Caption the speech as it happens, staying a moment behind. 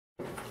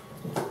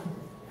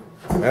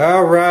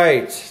All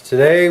right,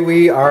 today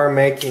we are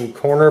making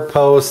corner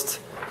post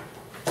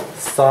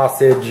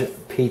sausage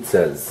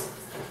pizzas.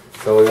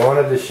 So we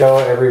wanted to show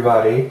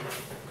everybody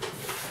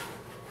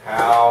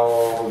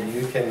how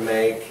you can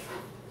make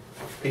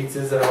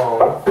pizzas at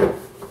home. You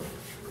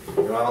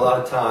don't have a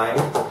lot of time.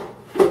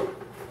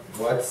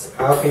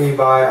 How can you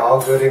buy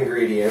all good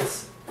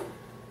ingredients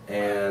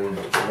and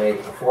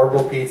make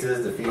affordable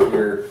pizzas to feed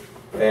your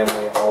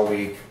family all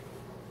week,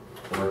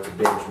 or to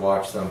binge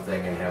watch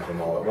something and have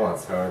them all at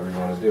once, however you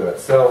want to do it.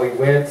 So we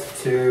went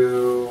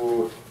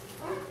to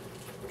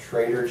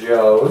Trader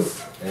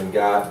Joe's and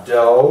got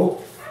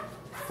dough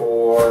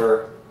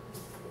for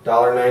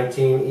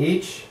 $1.19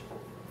 each.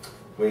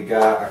 We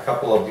got a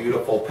couple of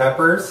beautiful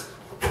peppers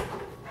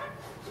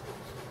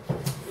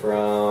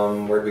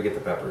from, where did we get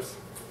the peppers?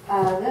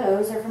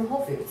 Those are from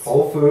Whole Foods.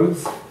 Whole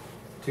Foods,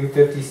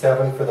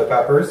 $2.57 for the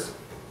peppers.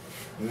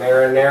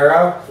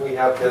 Marinara, we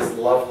have this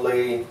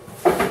lovely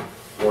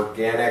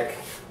organic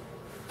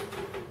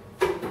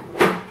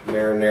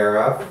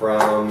marinara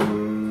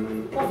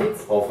from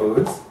Whole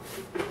Foods.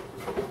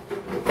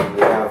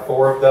 We have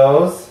 4 of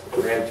those.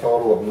 Grand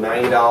total of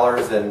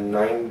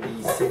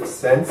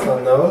 $9.96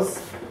 on those.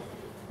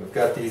 We've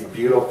got these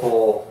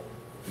beautiful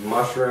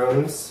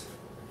mushrooms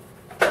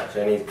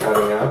Jenny's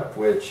cutting up,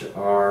 which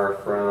are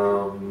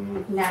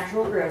from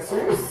Natural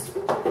Grocers.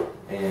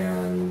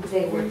 And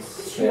they were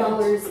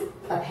 $2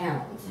 a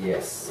pound.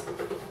 Yes.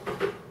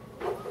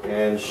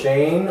 And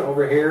Shane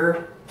over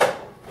here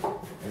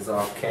is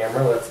off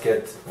camera. Let's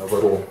get a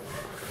little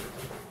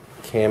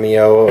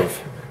cameo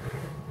of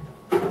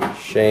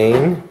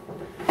Shane.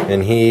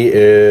 And he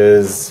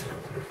is...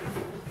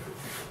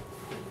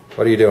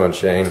 What are you doing,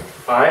 Shane?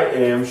 I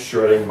am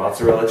shredding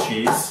mozzarella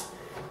cheese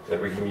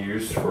that we can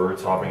use for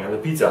topping on the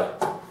pizza.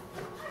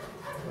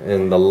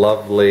 And the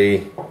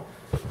lovely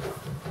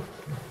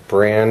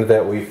brand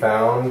that we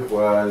found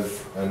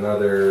was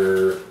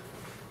another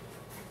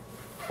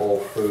Whole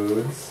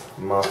Foods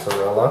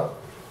mozzarella.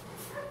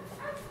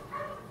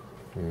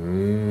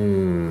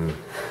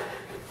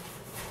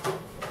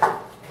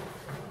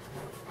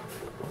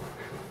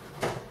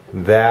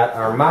 That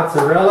our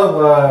mozzarella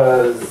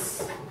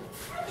was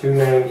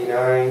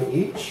 $2.99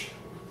 each,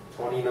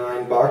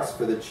 29 bucks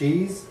for the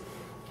cheese.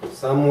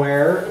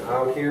 Somewhere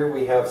out here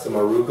we have some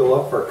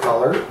arugula for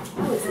color.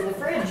 Oh, it's in the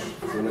fridge.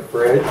 It's in the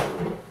fridge.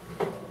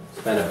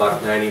 Spent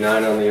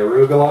 $1.99 on the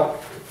arugula.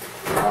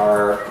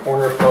 Our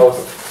corner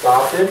post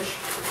sausage.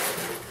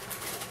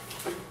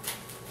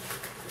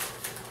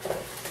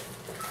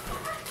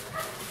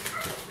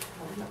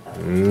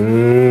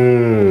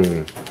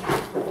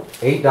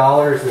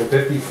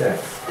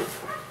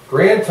 $8.50.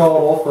 Grand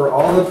total for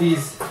all of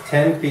these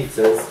 10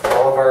 pizzas,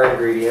 all of our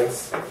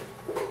ingredients,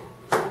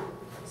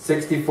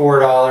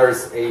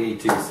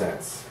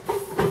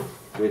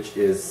 $64.82, which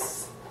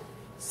is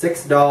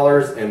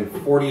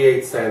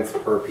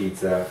 $6.48 per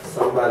pizza.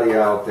 Somebody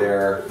out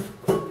there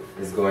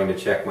is going to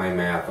check my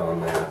math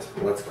on that.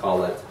 Let's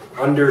call it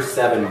under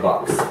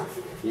 $7.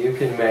 You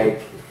can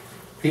make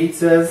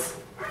pizzas.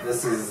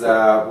 This is,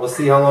 we'll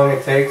see how long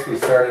it takes. We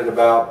started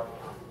about,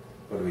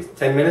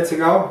 10 minutes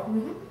ago?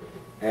 Mm-hmm.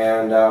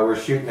 And we're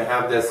shooting to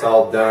have this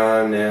all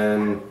done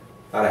in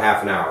about a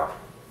half an hour.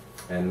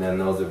 And then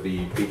those would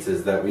be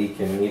pizzas that we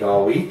can eat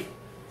all week.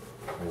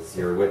 As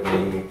you're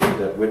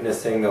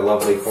witnessing the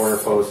lovely Corner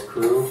Post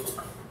crew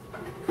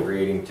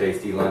creating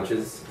tasty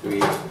lunches to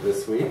eat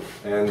this week.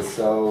 And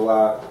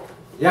so,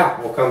 yeah,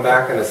 we'll come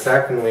back in a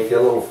sec and we get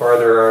a little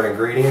farther on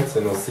ingredients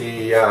and we'll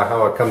see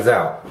how it comes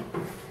out.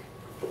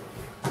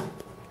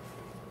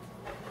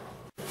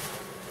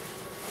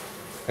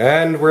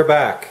 And we're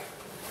back.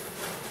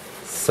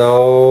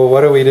 So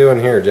what are we doing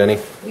here, Jenny?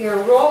 We are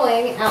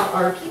rolling out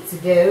our pizza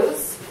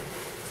doughs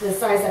to the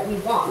size that we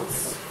want.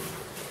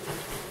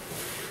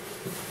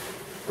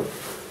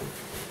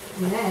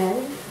 And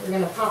then we're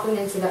going to pop them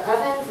into the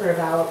oven for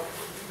about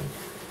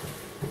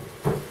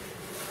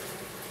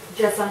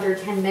just under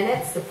 10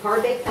 minutes to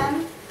par bake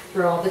them,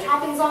 throw all the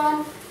toppings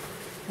on,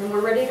 and we're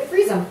ready to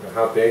freeze them.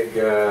 How big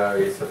are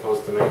you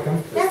supposed to make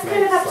them? That's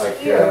kind of up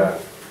to you.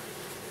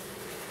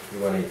 You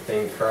want a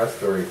thin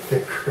crust or a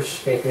thick crust?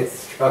 Shane is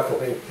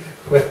struggling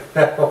with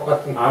that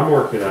one. I'm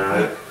working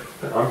on it.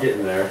 I'm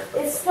getting there.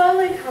 It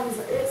slowly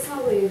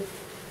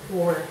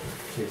forward.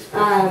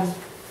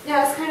 Now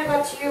it's kind of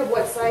up to you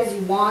what size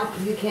you want.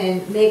 You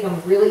can make them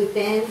really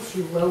thin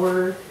to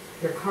lower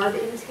your carb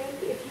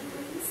intake, if you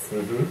please.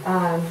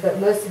 Mm-hmm. But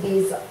most of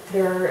these,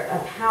 they're a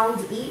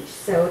pound each,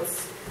 so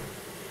it's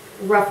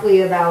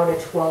roughly about a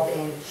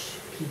 12-inch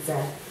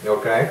pizza.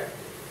 Okay.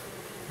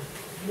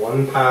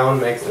 1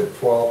 pound makes a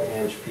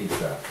 12-inch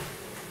pizza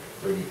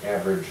for the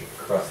average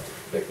crust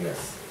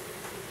thickness.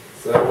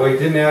 So we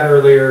didn't add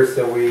earlier,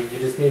 so you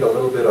just need a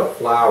little bit of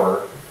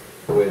flour,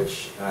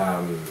 which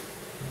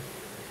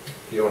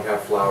if you don't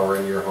have flour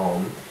in your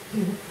home,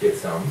 get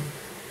some.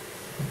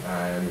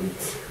 And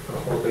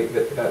I'll leave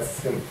it that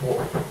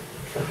simple.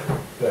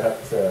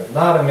 That's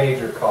not a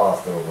major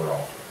cost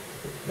overall.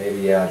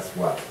 Maybe adds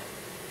what?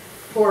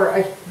 For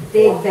a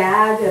big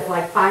bag of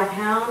like 5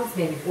 pounds,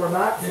 maybe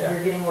 $4 Yeah. if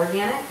you're getting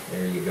organic.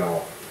 There you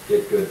go.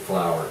 Get good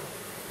flour.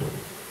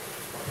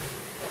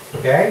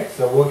 Okay,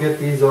 so we'll get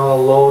these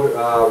all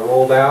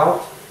rolled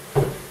out.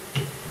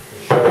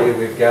 Show you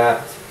we've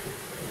got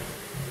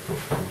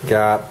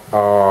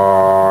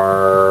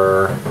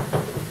our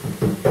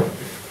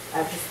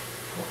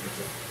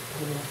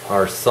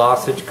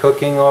sausage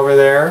cooking over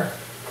there,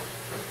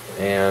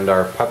 and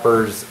our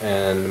peppers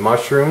and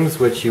mushrooms,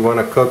 which you want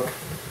to cook.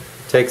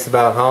 Takes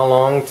about how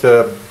long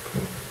to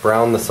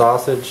brown the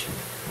sausage?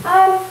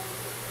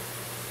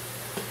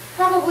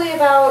 Probably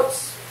about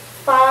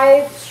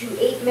 5 to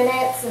 8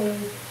 minutes, and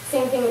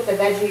same thing with the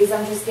veggies.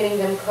 I'm just getting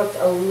them cooked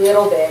a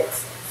little bit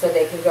so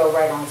they can go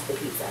right onto the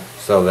pizza.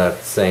 So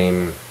that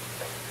same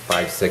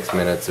 5-6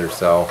 minutes or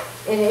so.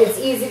 And it's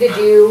easy to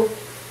do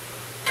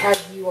as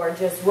you are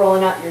just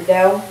rolling out your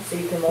dough, so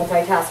you can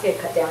multitask it,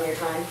 cut down your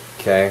time.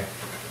 Okay.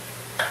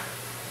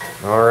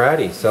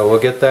 Alrighty, so we'll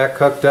get that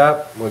cooked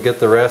up. We'll get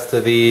the rest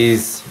of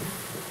these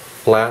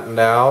flattened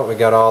out. We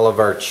got all of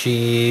our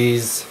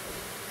cheese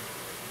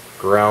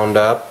ground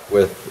up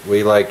with,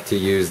 we like to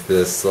use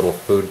this little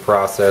food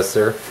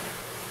processor.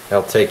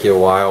 It'll take you a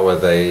while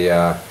with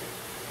a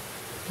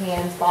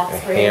hand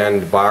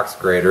box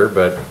grater,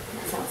 but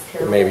that sounds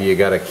terrible. maybe you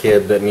got a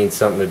kid that needs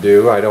something to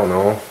do, I don't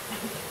know.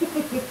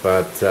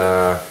 But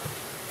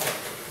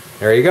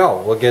there you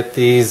go. We'll get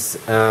these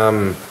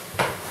all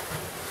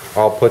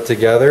put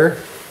together.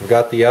 We've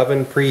got the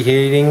oven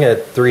preheating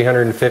at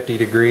 350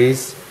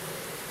 degrees,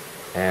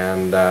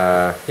 and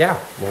yeah,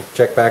 we'll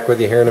check back with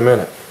you here in a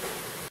minute.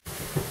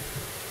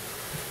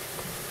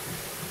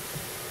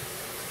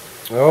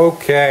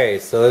 Okay,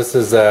 so this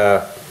is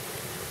a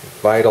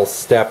vital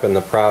step in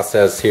the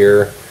process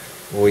here.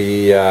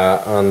 We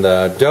on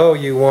the dough,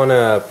 you want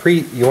to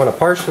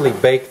partially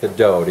bake the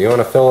dough. Do you want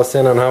to fill us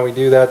in on how we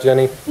do that,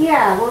 Jenny?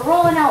 Yeah, we're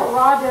rolling out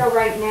raw dough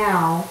right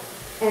now,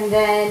 and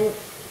then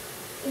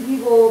we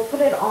will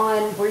put it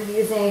on. We're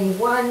using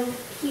one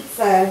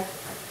pizza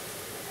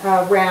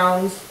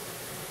round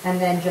and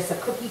then just a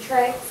cookie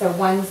tray. So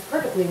one's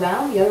perfectly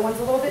round, the other one's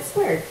a little bit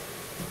squared.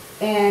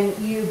 And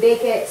you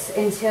bake it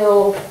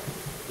until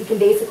you can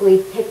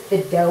basically pick the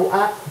dough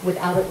up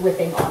without it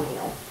ripping on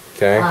you.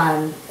 Okay.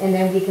 And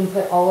then we can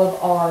put all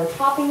of our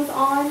toppings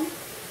on.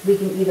 We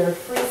can either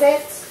freeze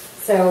it,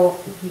 so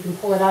you can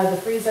pull it out of the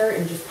freezer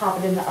and just pop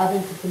it in the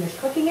oven to finish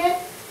cooking it.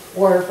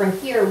 Or from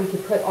here, we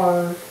could put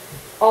all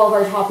of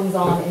our toppings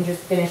on and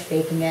just finish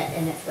baking it,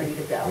 and it's ready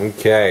to go.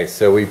 Okay,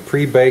 so we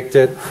pre-baked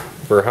it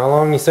for how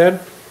long, you said?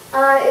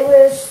 It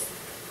was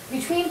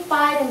between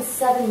 5 and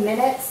 7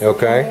 minutes.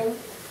 Okay.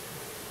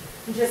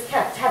 You just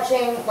kept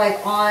touching,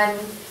 like on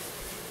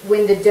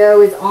when the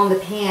dough is on the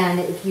pan.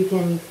 If you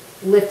can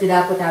lift it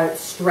up without it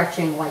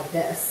stretching like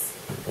this,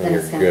 then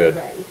it's going to be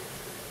ready.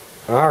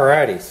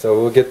 Alrighty, so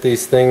we'll get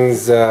these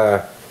things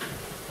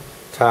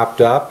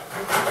topped up,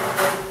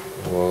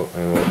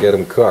 and we'll get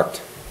them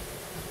cooked.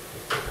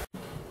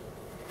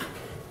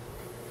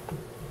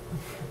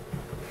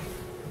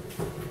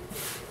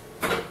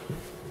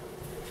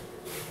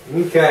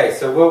 Okay,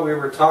 so what we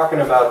were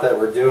talking about that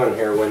we're doing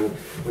here, when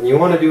you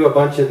want to do a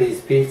bunch of these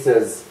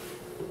pizzas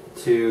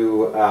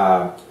to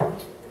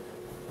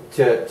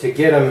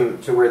get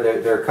them to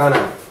where they're kind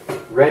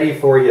of ready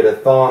for you to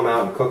thaw them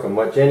out and cook them,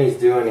 what Jenny's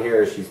doing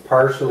here is she's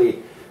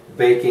partially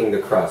baking the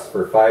crust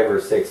for 5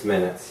 or 6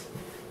 minutes.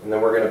 And then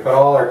we're going to put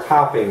all our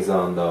toppings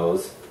on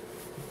those.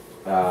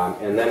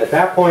 And then at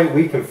that point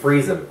we can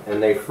freeze them.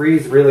 And they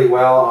freeze really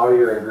well. All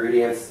your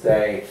ingredients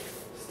stay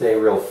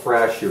real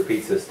fresh. Your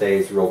pizza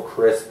stays real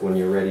crisp when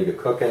you're ready to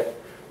cook it.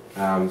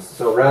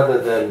 So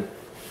rather than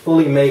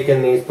fully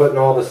making these, putting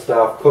all the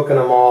stuff, cooking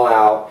them all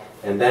out,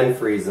 and then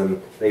freeze them,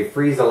 they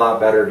freeze a lot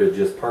better to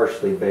just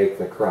partially bake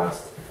the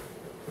crust.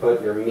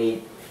 Put your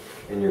meat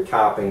and your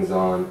toppings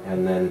on,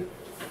 and then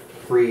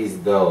freeze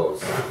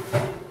those.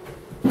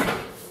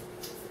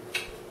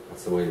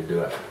 That's the way to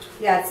do it.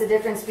 Yeah, it's the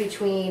difference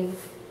between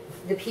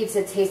the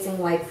pizza tasting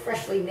like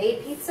freshly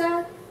made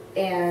pizza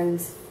and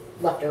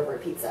leftover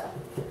pizza.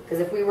 Because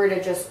if we were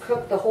to just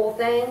cook the whole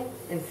thing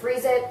and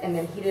freeze it and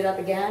then heat it up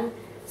again,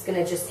 it's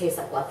going to just taste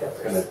like leftovers.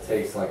 It's going to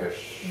taste like a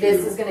shoe.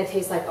 This is going to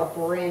taste like a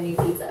brand new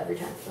pizza every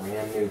time.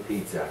 Brand new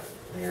pizza.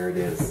 There it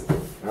is.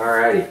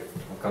 Alrighty,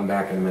 I'll come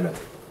back in a minute.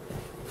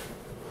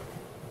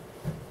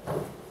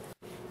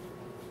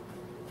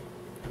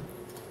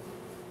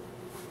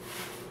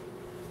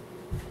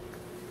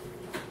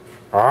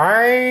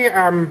 I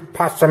am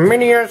Pastured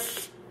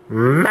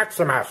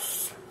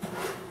Maximus.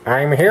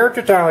 I'm here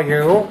to tell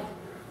you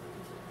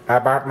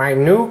about my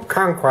new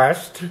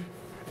conquest.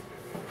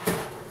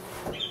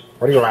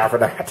 What are you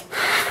laughing at?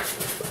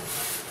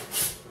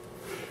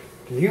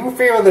 Do you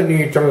feel the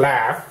need to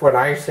laugh when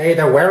I say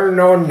the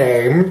well-known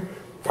name,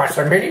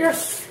 Pastured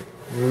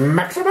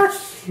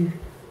Maximus?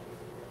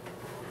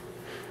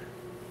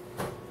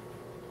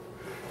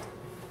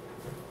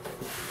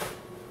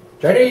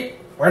 Jenny,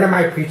 when are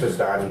my pizzas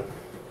done?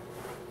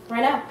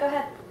 Right now, go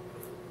ahead.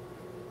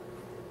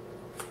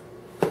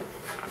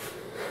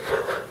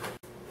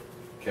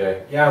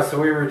 Okay. Yeah, so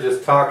we were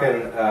just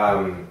talking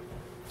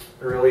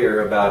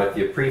earlier about if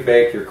you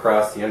pre-bake your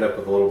crust, you end up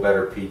with a little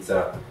better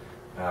pizza.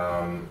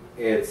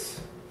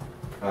 It's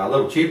a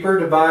little cheaper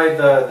to buy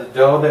the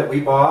dough that we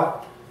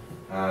bought.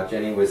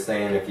 Jenny was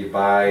saying if you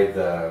buy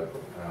the,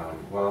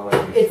 well,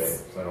 let me say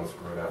it so I don't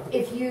screw it up.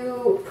 If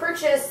you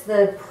purchase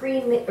the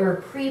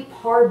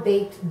pre-par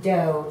baked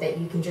dough that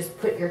you can just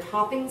put your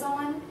toppings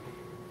on,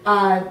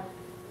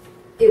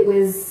 it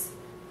was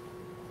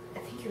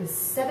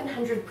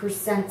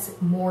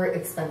 700% more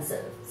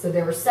expensive. So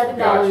there were $7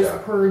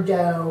 Gotcha. per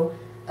dough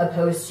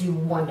opposed to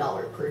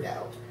 $1 per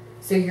dough.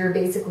 So you're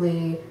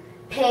basically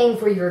paying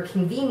for your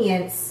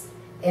convenience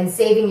and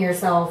saving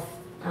yourself,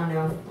 I don't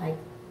know, like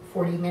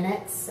 40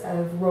 minutes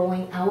of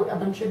rolling out a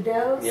bunch of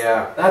doughs.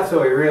 Yeah, that's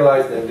what we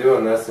realized in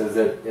doing this is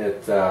it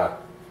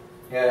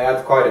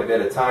adds quite a bit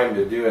of time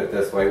to do it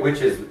this way,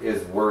 which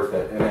is worth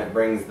it, and it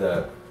brings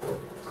the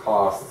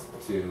cost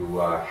to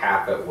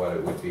half at what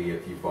it would be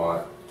if you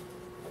bought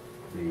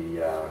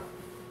the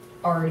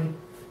Already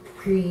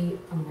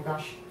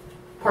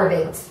par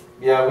baked.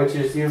 Yeah, which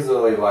is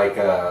usually like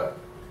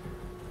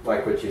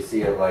what you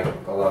see at like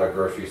a lot of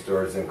grocery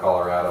stores in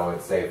Colorado at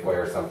Safeway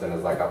or something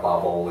is like a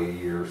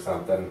baboli or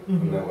something.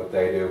 Isn't that what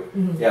they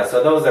do? Yeah,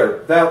 so those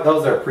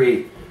are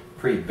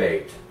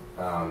pre-baked,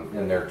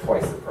 and they're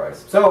twice the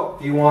price. So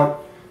if you want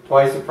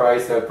twice the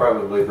price, I'd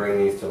probably bring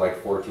these to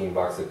like 14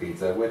 bucks a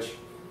pizza, which,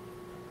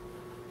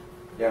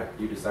 yeah,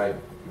 you decide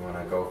if you want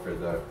to go for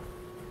the,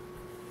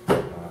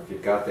 if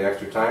you've got the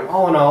extra time.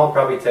 All in all,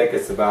 probably take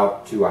us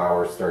about 2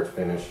 hours start to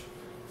finish.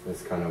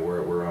 That's kind of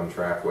where we're on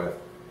track with.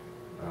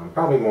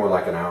 Probably more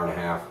like an hour and a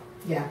half.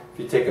 Yeah. If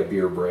you take a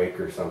beer break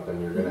or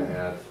something, you're going to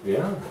add.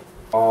 Yeah.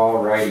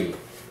 Alrighty.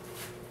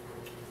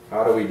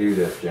 How do we do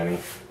this, Jenny?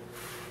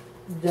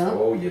 Dump.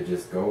 Oh, you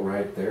just go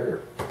right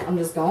there. I'm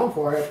just going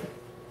for it.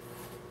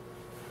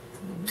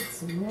 Get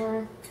some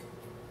more.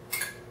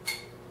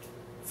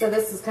 So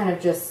this is kind of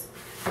just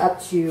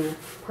up to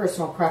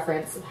personal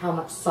preference of how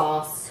much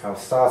sauce. How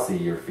saucy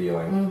you're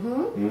feeling.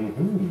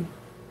 Mm-hmm.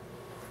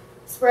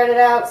 Spread it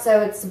out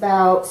so it's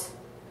about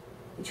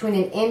between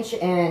 1 inch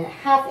and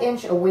 1/2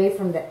 inch away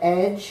from the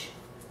edge.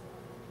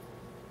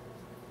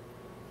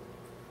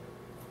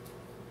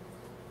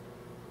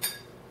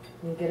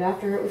 And get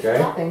after it with your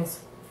toppings.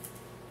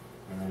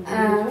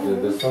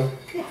 Did this one?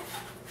 Yeah.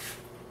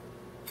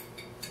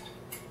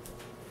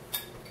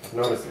 I've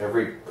noticed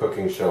every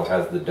cooking show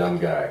has the dumb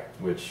guy,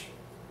 which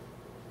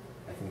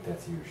I think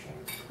that's you,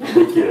 Shane. I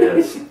think it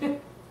is.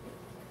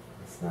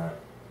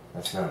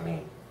 That's not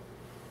me.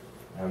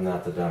 I'm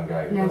not the dumb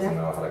guy who doesn't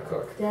know how to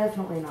cook.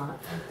 Definitely not.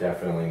 I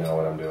definitely know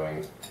what I'm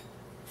doing.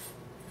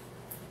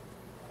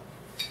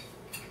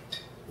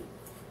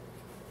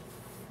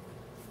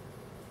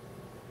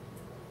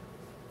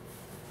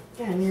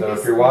 Yeah, So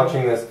if you're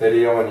watching this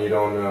video and you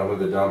don't know who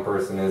the dumb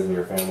person is and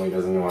your family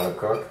doesn't know how to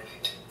cook,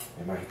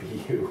 it might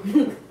be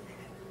you.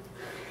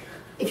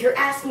 If you're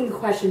asking the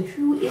question,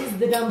 who is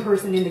the dumb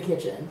person in the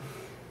kitchen?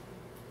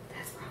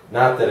 That's probably.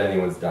 Not that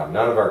anyone's dumb.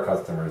 None of our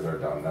customers are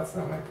dumb. That's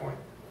not my point.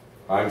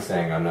 I'm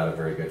saying I'm not a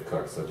very good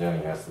cook, so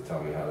Jenny has to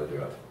tell me how to do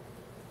it.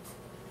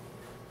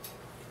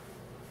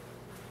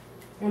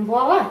 And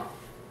voila.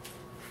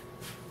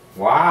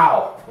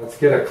 Wow! Let's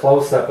get a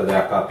close-up of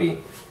that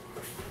puppy.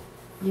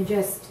 You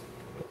just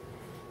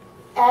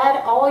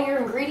add all your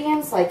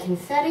ingredients like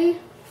confetti.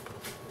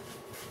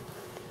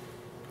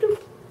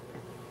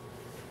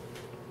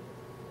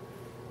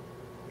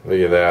 Look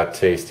at that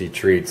tasty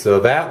treat. So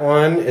that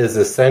one is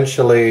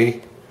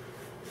essentially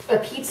A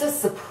pizza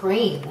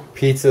supreme.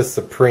 Pizza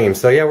Supreme.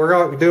 So yeah, we're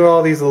going to do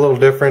all these a little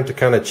different to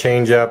kind of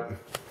change up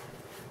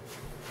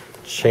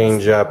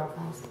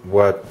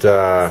what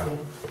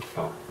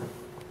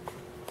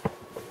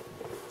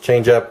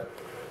change up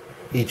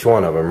each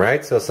one of them,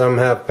 right? So some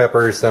have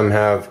peppers, some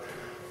have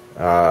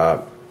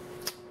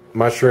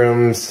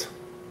mushrooms.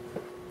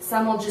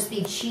 Some will just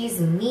be cheese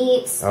and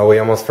meat. Oh, we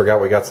almost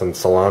forgot we got some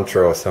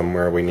cilantro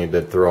somewhere we need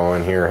to throw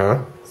in here,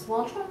 huh?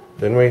 Cilantro?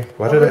 Didn't we?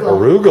 What did it?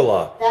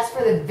 Arugula. That's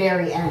for the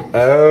very end.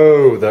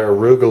 Oh, the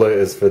arugula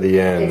is for the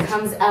end. It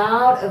comes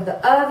out of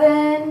the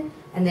oven,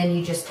 and then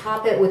you just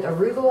top it with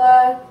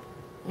arugula,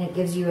 and it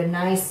gives you a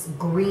nice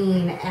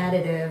green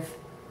additive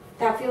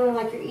without feeling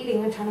like you're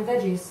eating a ton of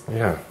veggies.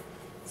 Yeah.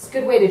 It's a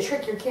good way to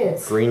trick your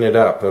kids. Green it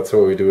up. That's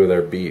what we do with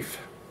our beef.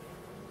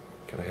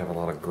 Gotta have a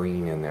lot of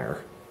green in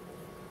there.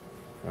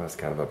 That was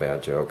kind of a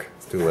bad joke.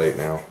 It's too late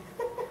now.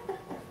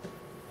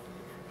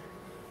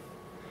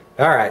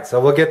 Alright, so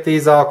we'll get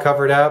these all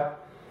covered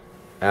up.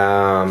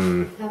 How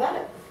about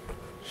it?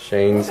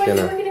 Shane's Looks like you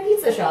gonna... work in a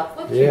pizza shop.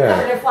 Look, Yeah. you're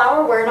covered in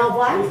flour, wearing all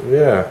black.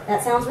 Yeah.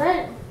 That sounds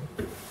right.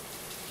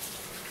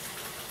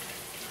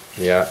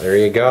 Yeah, there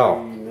you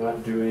go.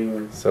 Not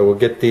doing. So we'll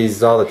get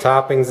these, all the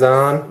toppings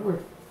on. We're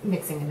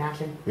mixing and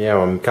matching. Yeah,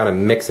 we'll kind of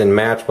mix and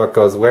match what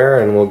goes where,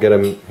 and we'll get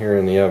them here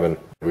in the oven.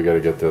 We gotta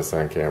get this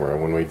on camera.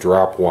 When we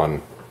drop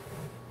one.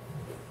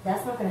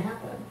 That's not going to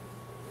happen.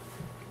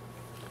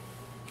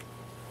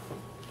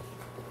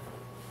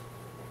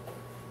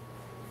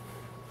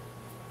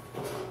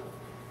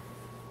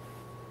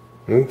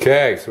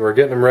 Okay, so we're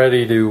getting them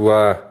ready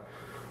to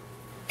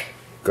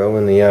go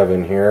in the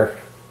oven here.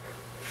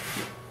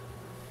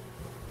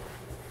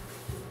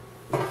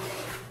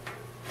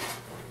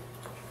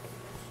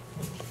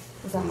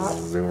 Is that hot?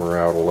 Zoom her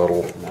out a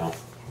little. No.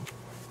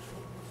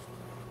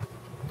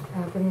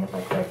 I'll bring it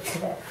like right to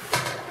that.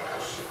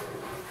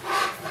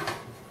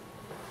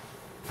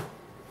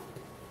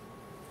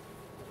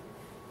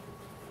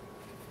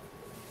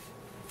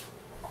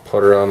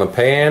 Put her on the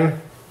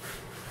pan.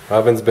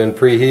 Oven's been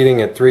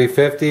preheating at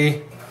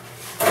 350.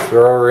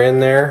 Throw her in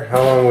there.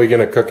 How long are we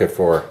going to cook it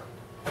for?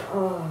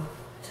 Oh,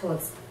 till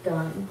it's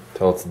done.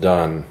 Till it's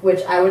done.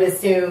 Which I would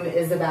assume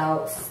is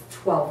about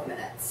 12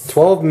 minutes.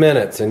 12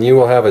 minutes and you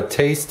will have a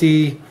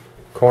tasty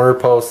corner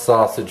post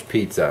sausage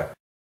pizza.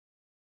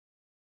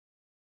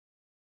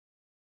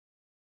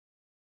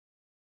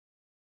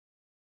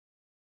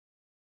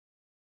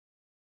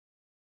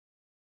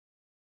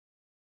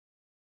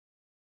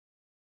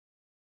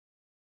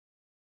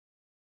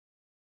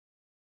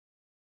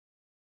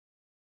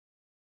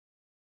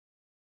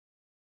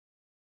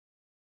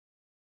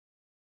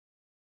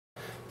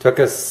 Took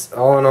us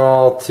all in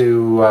all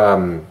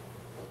to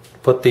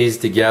put these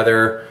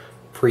together,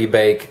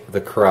 pre-bake the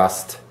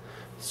crust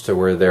so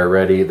where they're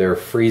ready, they're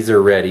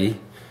freezer ready.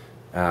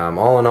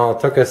 All in all,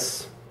 it took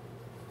us,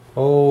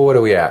 oh, what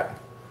are we at?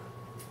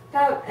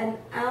 About an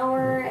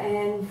hour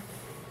and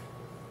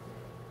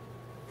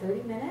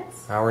 30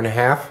 minutes? Hour and a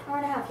half? Hour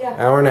and a half, yeah.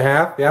 Hour and a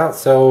half, yeah.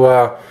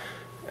 So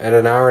at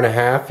an hour and a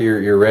half,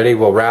 you're ready.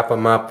 We'll wrap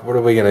them up. What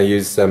are we going to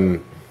use?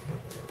 Some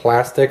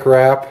plastic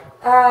wrap?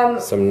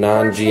 Some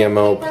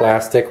non-GMO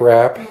plastic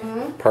wrap?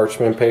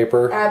 Parchment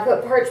paper?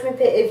 Put parchment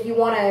paper. If you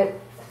want to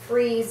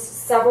freeze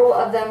several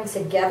of them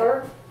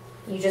together,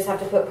 you just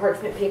have to put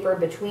parchment paper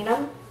between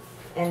them.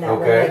 And that will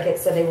make it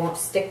so they won't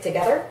stick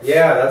together.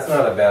 Yeah, that's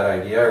not a bad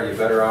idea. Are you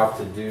better off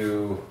to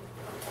do...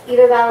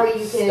 Either that or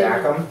you can...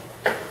 Stack them?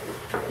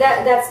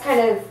 That's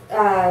kind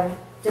of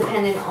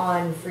dependent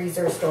on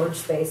freezer storage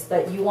space,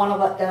 but you want to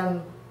let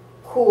them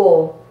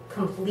cool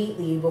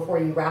completely before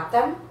you wrap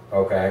them.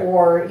 Okay.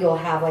 Or you'll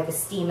have like a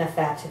steam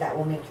effect that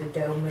will make your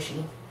dough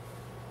mushy.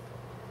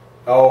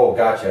 Oh,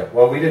 gotcha.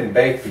 Well, we didn't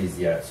bake these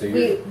yet, so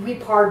you... We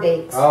par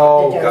baked the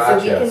dough, gotcha.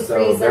 so we can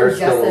So freeze they're them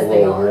still just a as they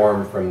little are.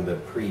 warm from the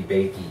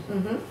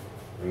pre-baking.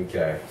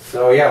 Okay.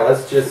 So yeah,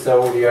 let's just,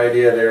 so the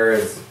idea there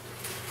is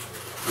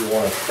you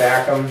want to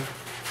stack them.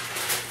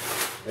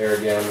 There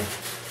again.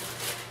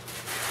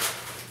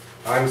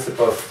 I'm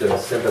supposed to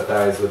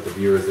sympathize with the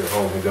viewers at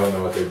home who don't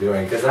know what they're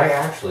doing, because I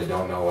actually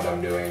don't know what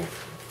I'm doing.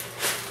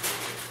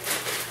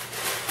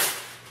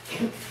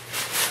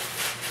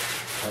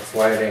 That's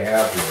why they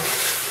have me.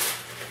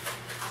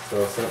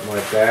 So something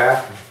like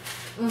that.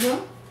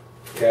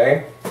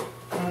 Okay.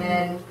 And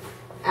then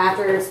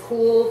after it's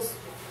cooled,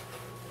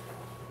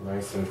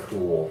 Nice and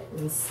cool. you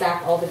can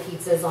stack all the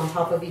pizzas on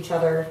top of each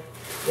other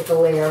with a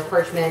layer of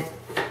parchment.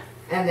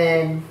 And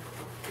then,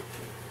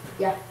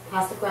 yeah,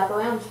 plastic wrap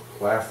around.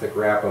 Plastic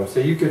wrap them. So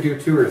you could do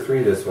 2 or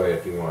 3 this way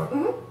if you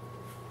want.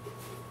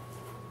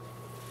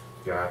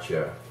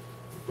 Gotcha.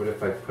 What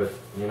if I put,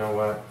 you know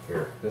what?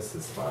 Here, this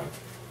is fun.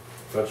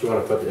 Don't you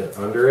want to put it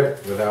under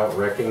it without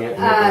wrecking it?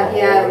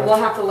 Yeah, we'll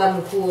have to let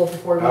them cool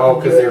before we Oh, can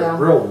do because it they're though.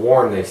 real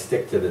warm, they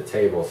stick to the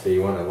table, so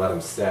you want to let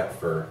them set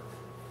for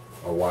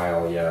a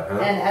while yet, huh?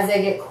 And as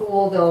they get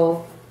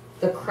cool,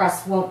 the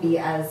crust won't be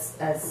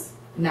as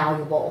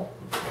malleable.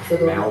 So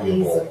they'll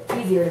be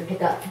easier to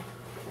pick up.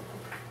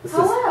 This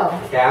Hello.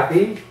 is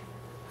Kathy.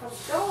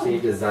 How's it going? She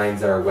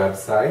designs our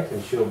website,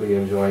 and she'll be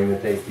enjoying the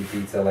tasty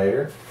pizza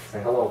later.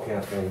 Say hello,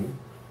 Kathleen.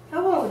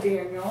 Hello,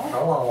 Daniel.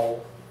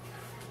 Hello.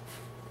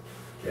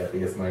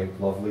 Kathy is my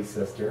lovely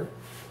sister.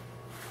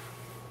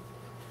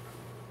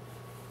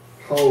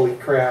 Holy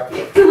crap.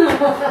 Yep, so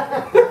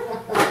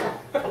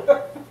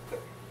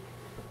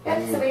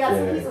we got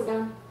some Okay. pieces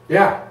done.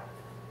 Yeah.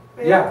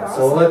 Yeah,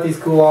 so we'll let these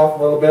cool off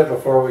a little bit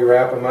before we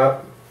wrap them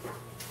up.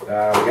 We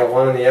got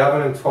one in the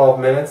oven in 12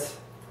 minutes.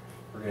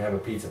 We're going to have a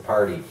pizza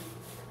party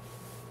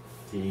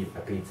to eat a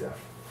pizza.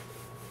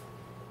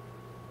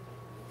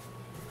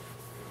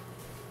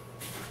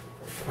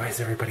 Why is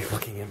everybody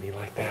looking at me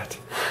like that?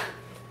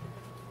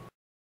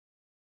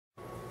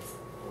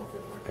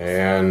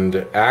 And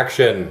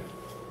action.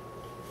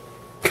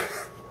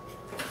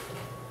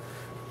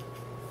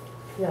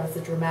 Yeah, it's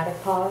a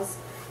dramatic pause.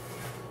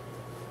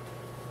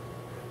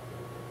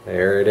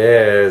 There it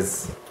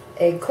is.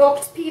 A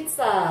cooked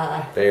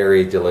pizza.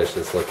 Very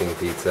delicious looking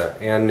pizza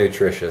and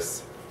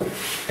nutritious.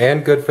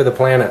 And good for the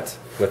planet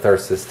with our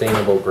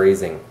sustainable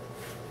grazing.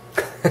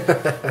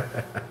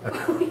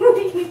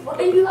 Why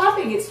are you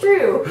laughing? It's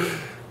true.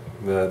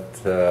 But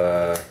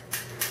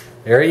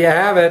there you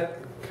have it.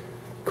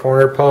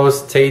 Corner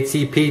post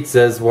Tatesy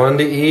pizzas, 1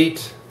 to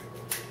eat,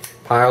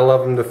 pile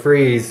of them to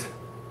freeze.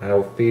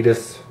 That'll feed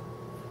us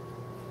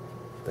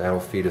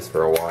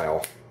for a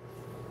while.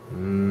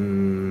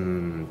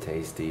 Mmm,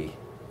 tasty.